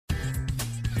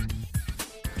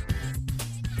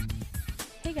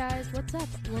Hey guys, what's up?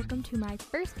 Welcome to my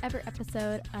first ever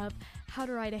episode of How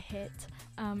to Write a Hit.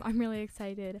 I'm really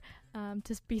excited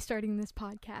to be starting this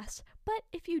podcast. But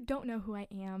if you don't know who I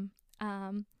am,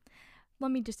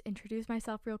 let me just introduce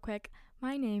myself real quick.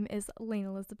 My name is Lane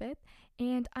Elizabeth,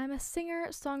 and I'm a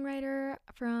singer-songwriter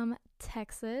from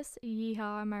Texas.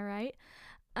 Yeehaw, am I right?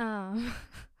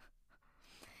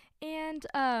 And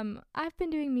I've been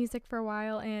doing music for a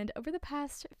while, and over the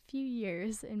past few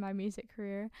years in my music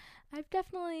career, I've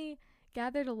definitely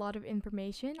gathered a lot of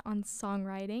information on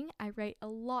songwriting. I write a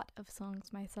lot of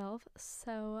songs myself,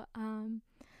 so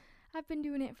I've been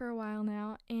doing it for a while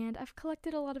now, and I've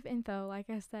collected a lot of info, like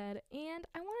I said, and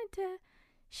I wanted to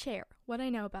share what I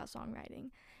know about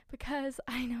songwriting, because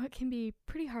I know it can be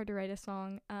pretty hard to write a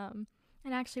song, and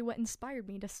actually what inspired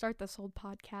me to start this whole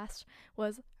podcast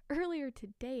was earlier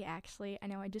today, actually. I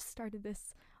know I just started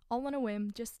this all on a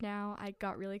whim just now. I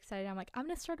got really excited. I'm like, I'm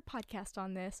going to start a podcast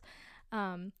on this.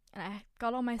 And I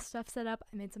got all my stuff set up.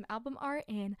 I made some album art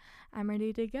and I'm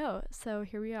ready to go. So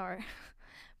here we are.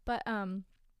 But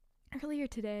earlier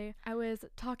today, I was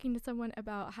talking to someone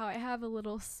about how I have a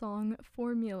little song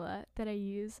formula that I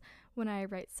use when I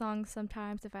write songs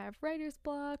sometimes if I have writer's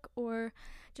block or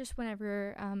just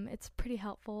whenever. It's pretty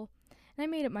helpful. And I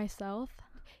made it myself.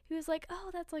 He was like,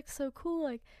 oh, that's like so cool.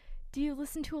 Like, do you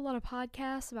listen to a lot of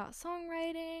podcasts about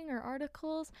songwriting or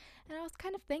articles? And I was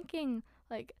kind of thinking,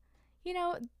 like, you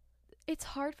know, it's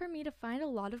hard for me to find a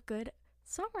lot of good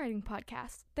songwriting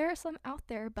podcasts. There are some out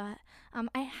there, but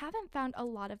I haven't found a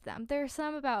lot of them. There are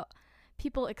some about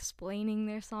people explaining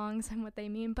their songs and what they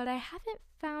mean, but I haven't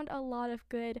found a lot of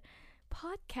good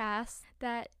podcasts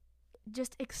that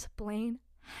just explain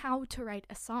how to write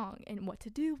a song and what to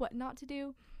do, what not to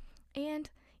do. And,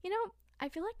 you know, I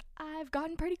feel like I've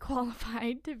gotten pretty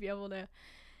qualified to be able to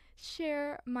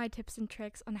share my tips and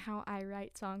tricks on how I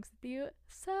write songs with you.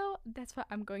 So that's what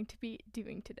I'm going to be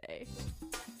doing today.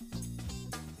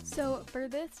 So for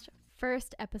this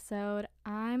first episode,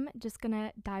 I'm just going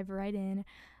to dive right in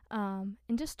and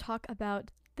just talk about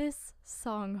this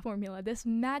song formula, this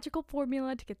magical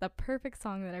formula to get the perfect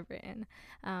song that I've written.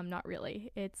 Not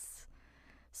really. It's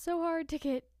so hard to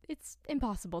get. It's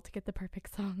impossible to get the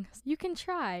perfect song. You can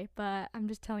try, but I'm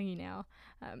just telling you now,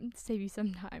 save you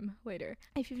some time later.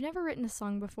 If you've never written a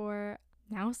song before,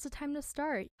 now's the time to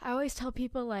start. I always tell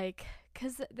people, like,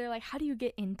 because they're like, how do you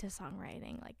get into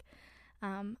songwriting? Like,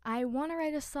 I want to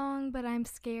write a song, but I'm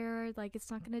scared, like,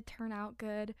 it's not going to turn out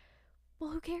good. Well,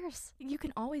 who cares? You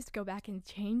can always go back and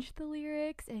change the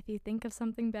lyrics if you think of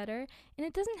something better, and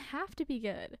it doesn't have to be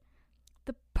good.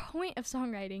 The point of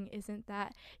songwriting isn't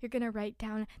that you're going to write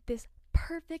down this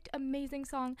perfect, amazing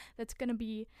song that's going to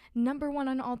be number one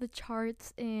on all the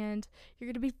charts and you're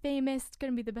going to be famous. It's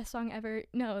going to be the best song ever.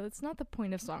 No, that's not the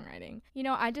point of songwriting. You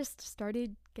know, I just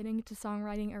started getting into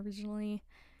songwriting originally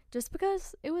just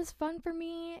because it was fun for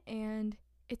me, and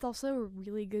it's also a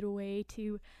really good way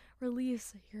to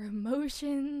release your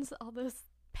emotions, all those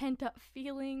pent up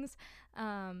feelings.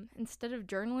 Instead of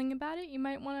journaling about it, you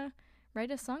might want to write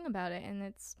a song about it, and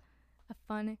it's a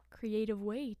fun, creative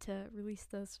way to release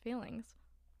those feelings.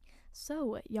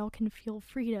 So y'all can feel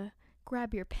free to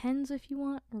grab your pens if you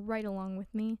want, write along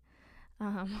with me.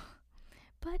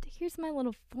 But here's my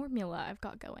little formula I've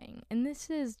got going, and this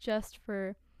is just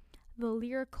for the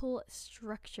lyrical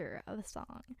structure of a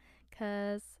song,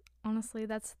 because honestly,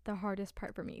 that's the hardest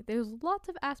part for me. There's lots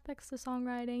of aspects to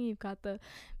songwriting. You've got the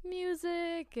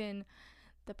music, and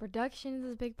the production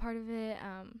is a big part of it,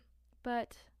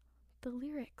 but the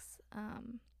lyrics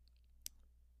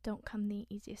don't come the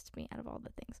easiest to me out of all the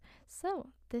things. So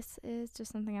this is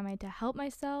just something I made to help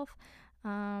myself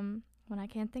when I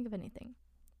can't think of anything.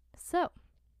 So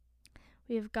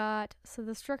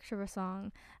the structure of a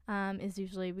song is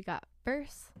usually we got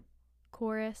verse,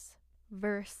 chorus,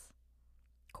 verse,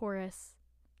 chorus.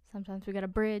 Sometimes we got a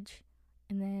bridge,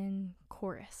 and then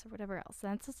chorus or whatever else.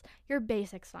 That's just your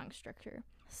basic song structure.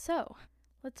 So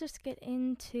let's just get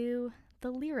into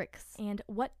the lyrics and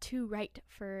what to write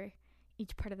for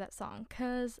each part of that song,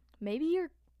 because maybe you're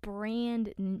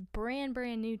brand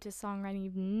new to songwriting.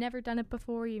 You've never done it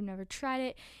before. You've never tried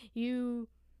it.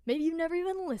 Maybe you've never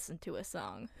even listened to a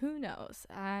song. Who knows?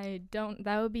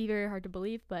 That would be very hard to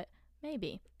believe, but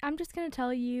maybe. I'm just going to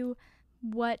tell you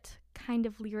what kind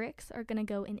of lyrics are going to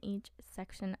go in each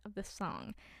section of the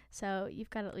song, so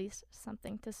you've got at least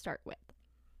something to start with.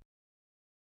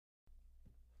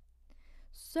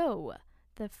 So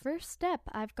the first step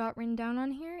I've got written down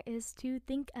on here is to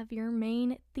think of your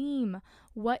main theme.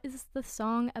 What is the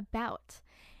song about?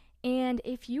 And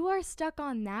if you are stuck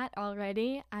on that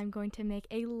already, I'm going to make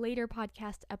a later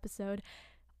podcast episode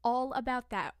all about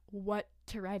that, what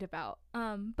to write about.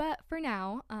 But for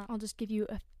now, I'll just give you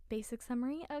a basic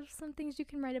summary of some things you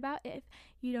can write about if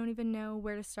you don't even know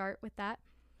where to start with that.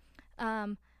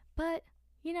 But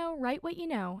write what you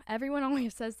know. Everyone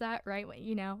always says that, write what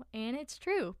you know. And it's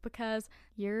true because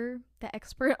you're the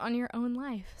expert on your own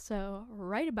life. So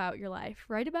write about your life.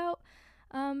 Write about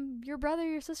your brother,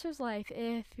 your sister's life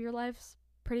if your life's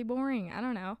pretty boring. I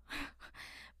don't know.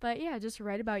 But yeah, just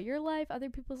write about your life, other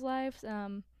people's lives.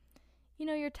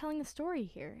 You're telling a story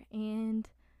here. And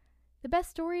the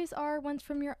best stories are ones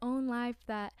from your own life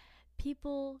that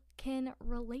people can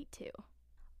relate to.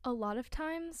 A lot of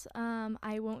times,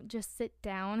 I won't just sit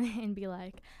down and be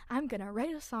like, I'm gonna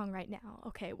write a song right now.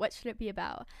 Okay, what should it be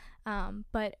about?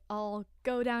 But I'll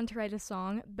go down to write a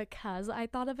song because I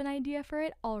thought of an idea for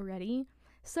it already.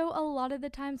 So a lot of the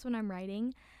times when I'm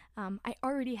writing, I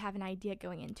already have an idea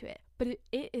going into it. But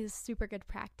it is super good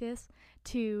practice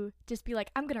to just be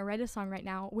like, I'm gonna write a song right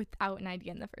now without an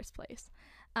idea in the first place.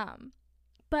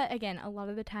 But again, a lot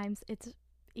of the times it's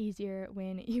easier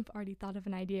when you've already thought of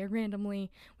an idea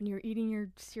randomly when you're eating your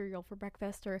cereal for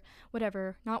breakfast or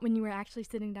whatever, not when you were actually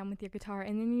sitting down with your guitar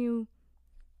and then you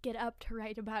get up to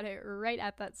write about it right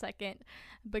at that second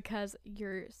because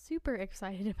you're super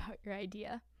excited about your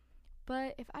idea.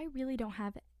 But if I really don't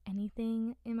have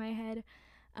anything in my head,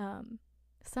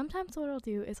 sometimes what I'll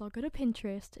do is I'll go to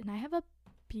Pinterest, and I have a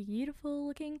beautiful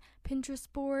looking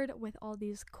Pinterest board with all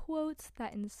these quotes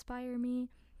that inspire me.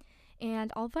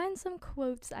 And I'll find some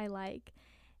quotes I like,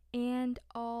 and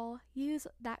I'll use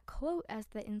that quote as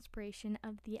the inspiration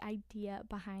of the idea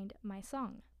behind my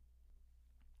song.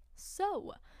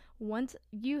 So, once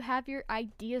you have your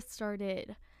idea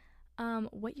started,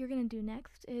 what you're going to do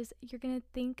next is you're going to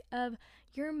think of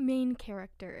your main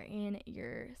character in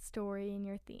your story and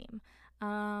your theme.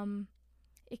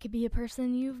 It could be a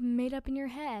person you've made up in your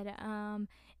head.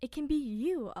 It can be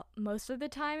you. Most of the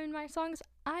time in my songs,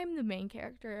 I'm the main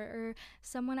character or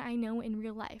someone I know in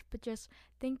real life. But just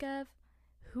think of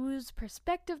whose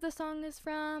perspective the song is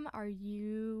from. Are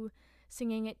you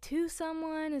singing it to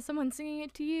someone? Is someone singing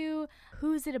it to you?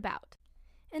 Who's it about?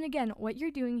 And again, what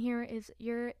you're doing here is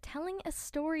you're telling a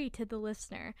story to the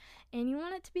listener, and you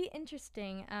want it to be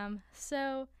interesting.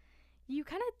 So you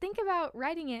kind of think about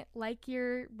writing it like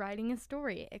you're writing a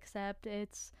story, except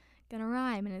it's gonna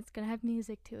rhyme and it's gonna have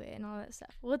music to it and all that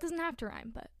stuff. Well, it doesn't have to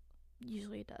rhyme, but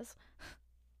usually it does.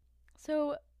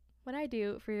 So what I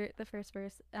do for the first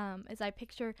verse is I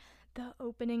picture the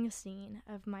opening scene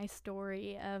of my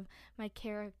story, of my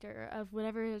character, of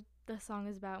whatever the song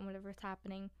is about and whatever's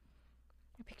happening.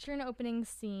 I picture an opening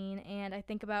scene and I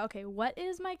think about, okay, what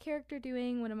is my character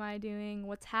doing? What am I doing?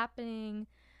 What's happening?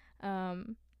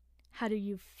 How do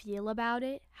you feel about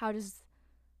it? How does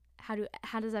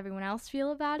everyone else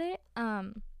feel about it?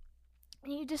 And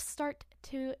you just start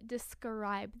to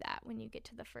describe that when you get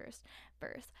to the first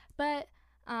verse. But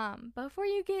before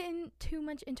you get too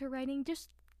much into writing, just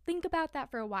think about that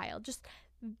for a while. Just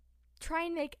try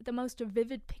and make the most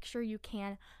vivid picture you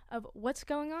can of what's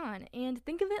going on, and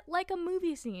think of it like a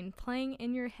movie scene playing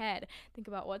in your head. Think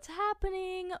about what's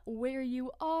happening, where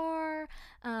you are.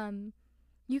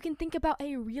 You can think about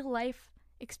a real life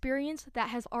experience that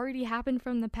has already happened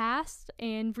from the past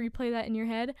and replay that in your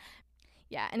head.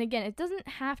 Yeah, and again, it doesn't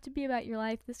have to be about your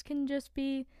life. This can just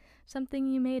be something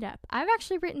you made up. I've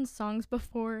actually written songs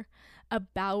before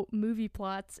about movie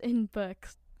plots in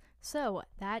books. So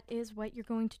that is what you're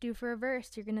going to do for a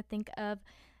verse. You're going to think of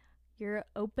your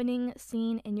opening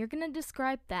scene and you're going to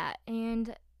describe that.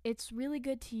 And it's really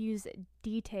good to use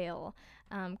detail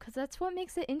because that's what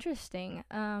makes it interesting.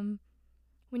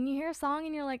 When you hear a song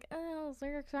and you're like, oh, those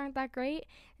lyrics aren't that great,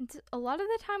 and a lot of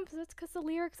the times that's because the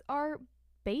lyrics are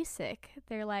basic.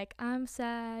 They're like, I'm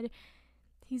sad,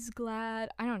 he's glad,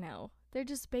 I don't know. They're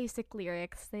just basic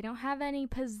lyrics. They don't have any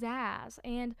pizzazz,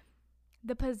 and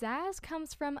the pizzazz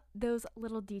comes from those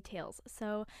little details.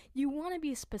 So you want to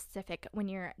be specific when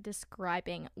you're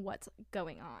describing what's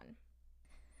going on.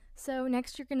 So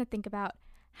next you're going to think about,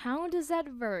 how does that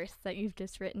verse that you've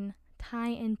just written tie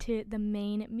into the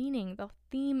main meaning, the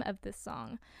theme of this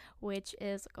song, which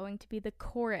is going to be the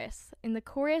chorus. In the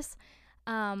chorus,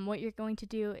 what you're going to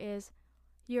do is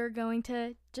you're going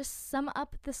to just sum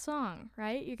up the song,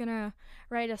 right? You're going to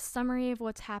write a summary of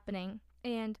what's happening,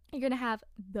 and you're going to have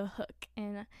the hook.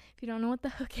 And if you don't know what the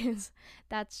hook is,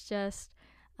 that's just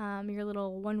your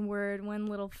little one word, one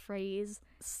little phrase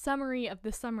summary of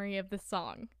the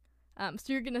song.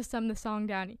 So you're going to sum the song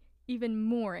down even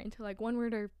more into like one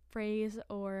word or phrase,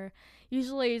 or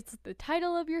usually it's the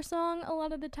title of your song a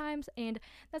lot of the times, and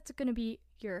that's going to be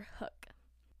your hook.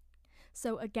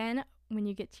 So again, when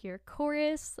you get to your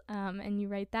chorus and you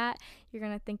write that, you're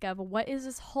going to think of what is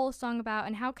this whole song about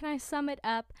and how can I sum it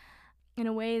up in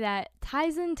a way that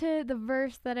ties into the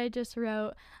verse that I just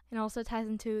wrote and also ties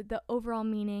into the overall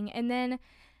meaning. And then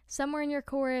somewhere in your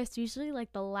chorus, usually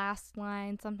like the last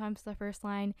line, sometimes the first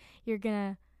line, you're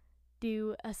going to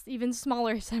do a even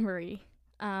smaller summary,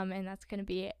 and that's going to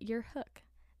be your hook.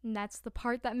 And that's the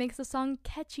part that makes the song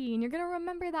catchy, and you're going to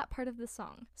remember that part of the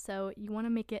song. So you want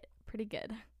to make it pretty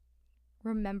good.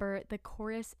 Remember, the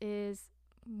chorus is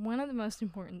one of the most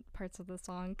important parts of the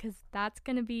song because that's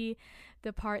going to be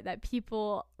the part that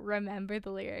people remember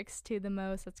the lyrics to the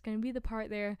most. That's going to be the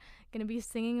part they're going to be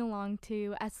singing along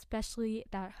to, especially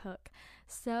that hook.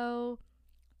 So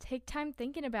take time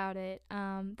thinking about it.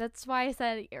 That's why I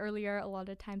said earlier, a lot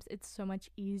of times it's so much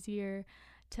easier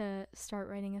to start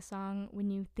writing a song when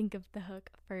you think of the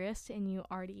hook first and you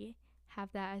already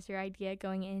have that as your idea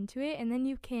going into it, and then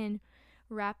you can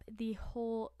wrap the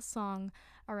whole song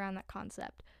around that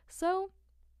concept. So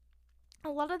a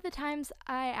lot of the times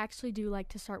I actually do like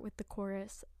to start with the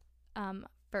chorus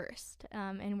first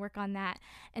and work on that,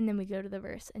 and then we go to the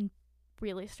verse and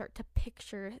really start to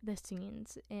picture the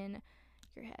scenes in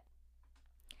your head.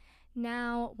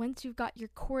 Now, once you've got your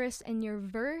chorus and your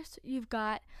verse, you've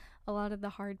got a lot of the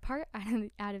hard part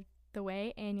out of the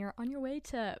way, and you're on your way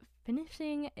to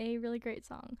finishing a really great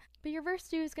song. But your verse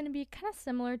 2 is going to be kind of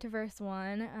similar to verse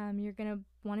 1. You're going to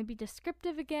want to be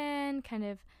descriptive again, kind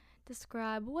of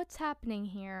describe what's happening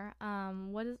here.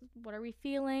 What are we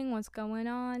feeling? What's going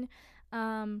on?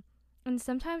 And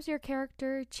sometimes your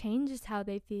character changes how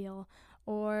they feel,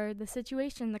 or the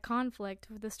situation, the conflict,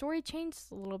 the story changes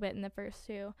a little bit in the verse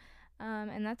 2.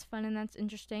 And that's fun and that's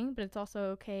interesting, but it's also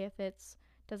okay if it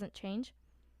doesn't change.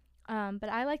 But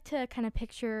I like to kind of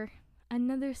picture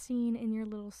another scene in your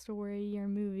little story, your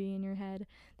movie in your head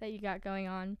that you got going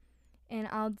on. And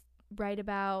I'll write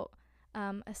about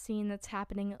a scene that's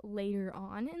happening later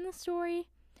on in the story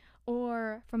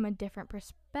or from a different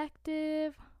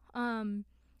perspective,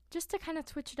 just to kind of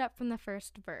switch it up from the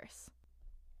first verse.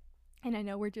 And I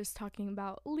know we're just talking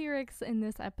about lyrics in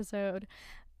this episode,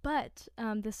 but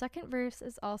the second verse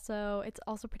is also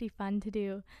pretty fun to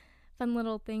do. Fun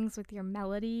little things with your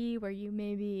melody where you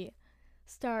maybe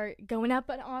start going up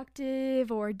an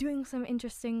octave or doing some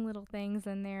interesting little things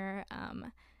in there.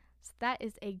 So that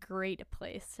is a great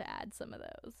place to add some of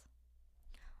those.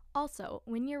 Also,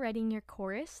 when you're writing your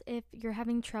chorus, if you're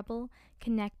having trouble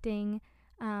connecting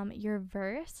your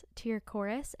verse to your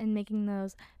chorus and making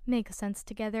those make sense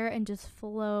together and just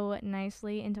flow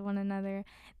nicely into one another,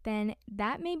 then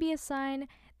that may be a sign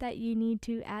that you need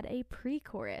to add a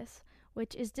pre-chorus,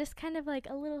 which is just kind of like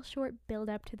a little short build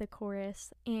up to the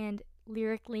chorus, and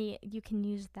lyrically you can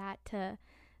use that to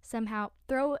somehow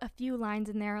throw a few lines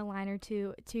in there, a line or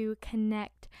two, to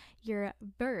connect your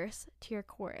verse to your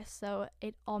chorus so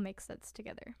it all makes sense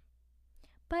together.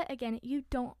 But again, you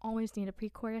don't always need a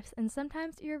pre-chorus, and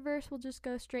sometimes your verse will just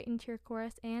go straight into your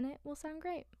chorus and it will sound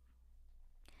great.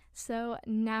 So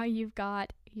now you've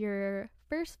got your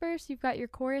first verse, you've got your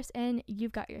chorus, and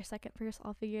you've got your second verse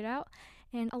all figured out.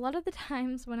 And a lot of the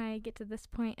times when I get to this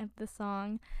point of the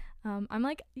song, I'm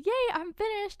like, yay, I'm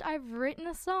finished, I've written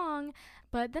a song.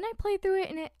 But then I play through it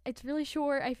and it's really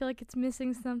short. I feel like it's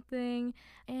missing something.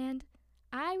 And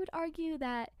I would argue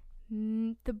that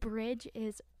the bridge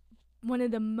is one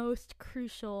of the most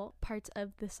crucial parts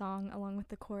of the song along with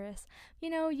the chorus. You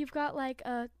know, you've got like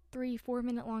a 3-4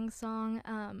 minute long song.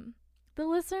 The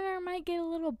listener might get a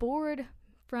little bored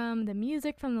from the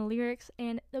music, from the lyrics,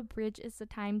 and the bridge is the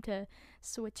time to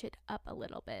switch it up a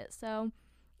little bit. So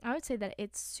I would say that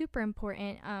it's super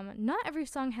important. Not every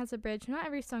song has a bridge, not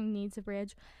every song needs a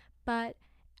bridge, but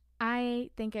I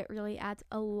think it really adds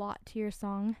a lot to your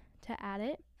song to add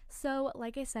it. So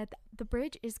like I said, the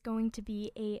bridge is going to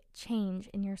be a change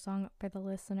in your song for the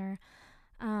listener.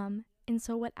 And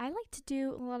so what I like to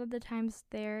do a lot of the times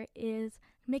there is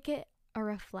make it a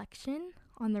reflection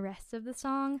on the rest of the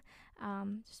song.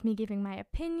 Just me giving my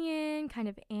opinion, kind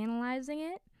of analyzing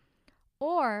it.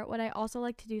 Or what I also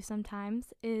like to do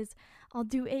sometimes is I'll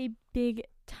do a big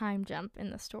time jump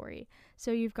in the story.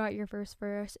 So you've got your first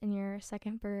verse and your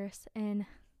second verse, and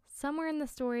somewhere in the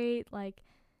story, like,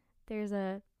 there's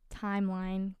a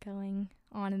timeline going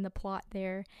on in the plot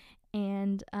there,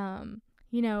 and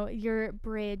you know, your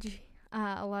bridge,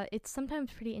 it's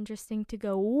sometimes pretty interesting to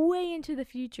go way into the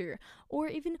future or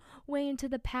even way into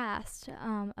the past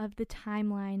of the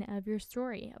timeline of your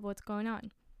story, of what's going on.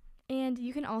 And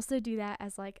you can also do that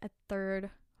as like a third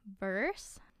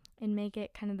verse and make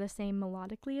it kind of the same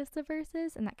melodically as the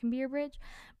verses, and that can be your bridge.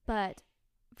 But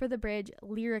for the bridge,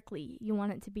 lyrically, you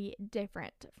want it to be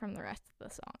different from the rest of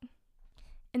the song.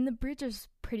 And the bridge is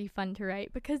pretty fun to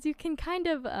write because you can kind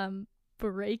of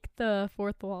break the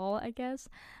fourth wall, I guess.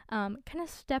 Kind of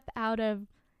step out of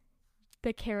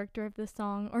the character of the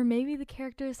song, or maybe the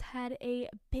characters had a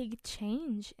big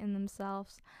change in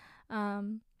themselves.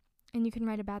 And you can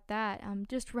write about that.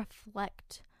 Just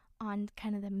reflect on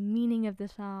kind of the meaning of the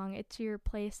song. It's your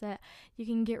place that you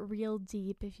can get real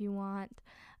deep if you want.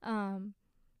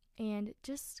 And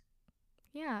just,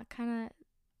 yeah, kind of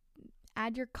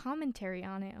add your commentary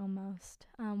on it almost.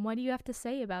 What do you have to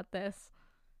say about this?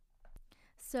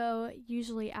 So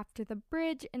usually after the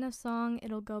bridge in a song,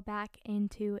 it'll go back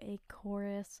into a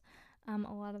chorus a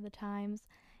lot of the times.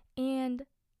 And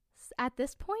at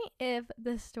this point, if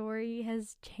the story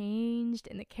has changed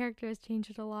and the character has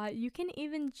changed a lot, you can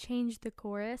even change the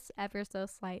chorus ever so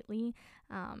slightly.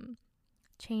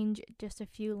 Change just a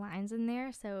few lines in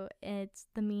there so it's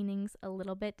the meaning's a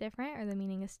little bit different, or the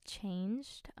meaning is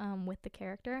changed with the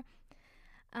character.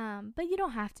 But you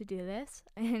don't have to do this,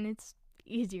 and it's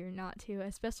easier not to,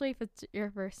 especially if it's your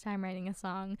first time writing a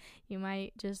song. You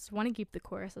might just want to keep the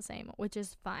chorus the same, which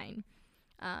is fine.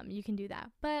 You can do that.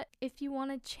 But if you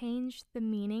want to change the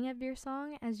meaning of your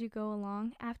song as you go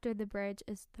along, after the bridge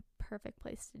is the perfect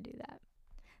place to do that.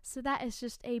 So that is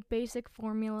just a basic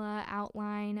formula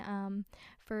outline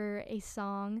for a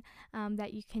song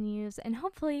that you can use, and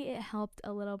hopefully it helped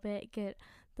a little bit get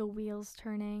the wheels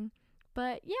turning.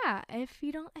 But yeah, if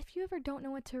you ever don't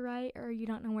know what to write, or you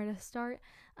don't know where to start,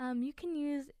 you can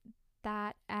use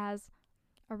that as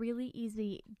a really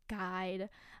easy guide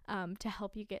to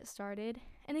help you get started.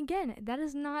 And again, that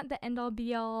is not the end all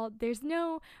be all. There's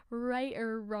no right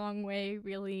or wrong way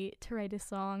really to write a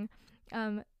song.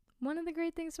 One of the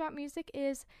great things about music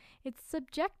is it's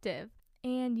subjective,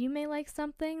 and you may like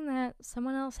something that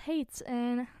someone else hates,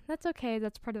 and that's okay.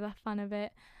 That's part of the fun of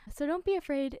it. So don't be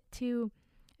afraid to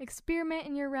experiment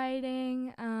in your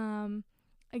writing.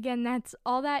 Again,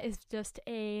 that is just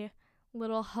a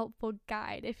little helpful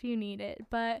guide if you need it.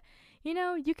 But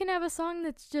you can have a song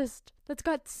that's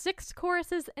got 6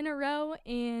 choruses in a row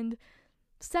and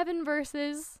 7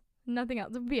 verses, nothing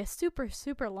else. It would be a super,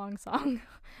 super long song.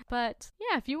 But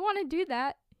yeah, if you want to do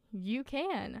that, you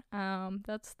can.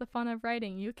 That's the fun of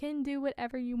writing. You can do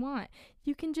whatever you want.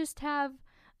 You can just have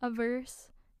a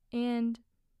verse and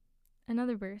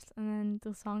another verse, and then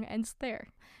the song ends there.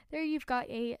 There you've got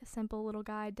a simple little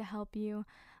guide to help you.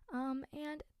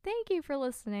 And thank you for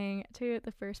listening to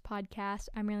the first podcast.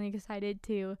 I'm really excited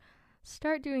to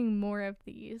start doing more of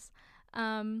these.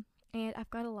 And I've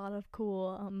got a lot of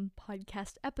cool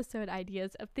podcast episode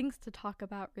ideas of things to talk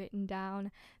about written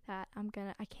down that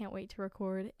I can't wait to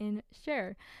record and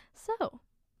share. So,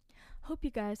 hope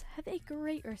you guys have a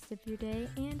great rest of your day,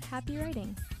 and happy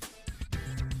writing.